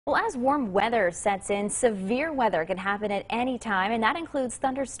Well, as warm weather sets in, severe weather can happen at any time, and that includes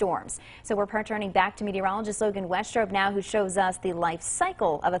thunderstorms. So we're turning back to meteorologist Logan Westrop now, who shows us the life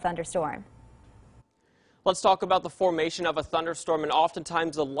cycle of a thunderstorm. Let's talk about the formation of a thunderstorm and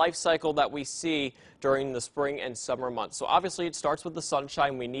oftentimes the life cycle that we see during the spring and summer months. So obviously it starts with the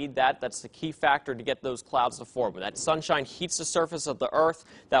sunshine. We need that. That's the key factor to get those clouds to form. When that sunshine heats the surface of the earth,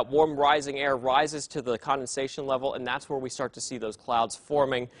 that warm rising air rises to the condensation level, and that's where we start to see those clouds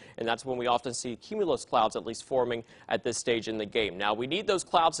forming, and that's when we often see cumulus clouds at least forming at this stage in the game. Now we need those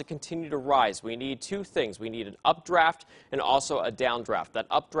clouds to continue to rise. We need two things. We need an updraft and also a downdraft. That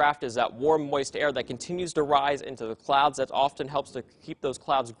updraft is that warm, moist air that continues to rise into the clouds. That often helps to keep those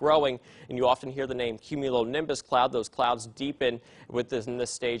clouds growing, and you often hear the name cumulonimbus cloud. Those clouds deepen in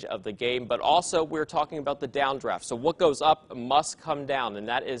this stage of the game. But also we're talking about the downdraft. So what goes up must come down, and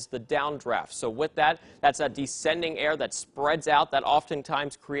that is the downdraft. So with that, that's that descending air that spreads out, that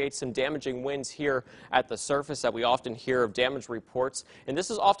oftentimes creates some damaging winds here at the surface that we often hear of damage reports. And this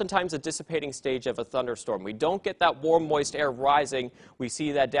is oftentimes a dissipating stage of a thunderstorm. We don't get that warm, moist air rising. We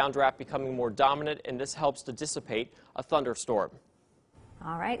see that downdraft becoming more dominant, and this helps to dissipate a thunderstorm.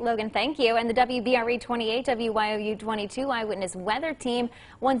 All right, Logan, thank you. And the WBRE 28, WYOU 22 Eyewitness Weather Team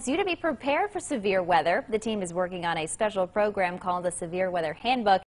wants you to be prepared for severe weather. The team is working on a special program called the Severe Weather Handbook.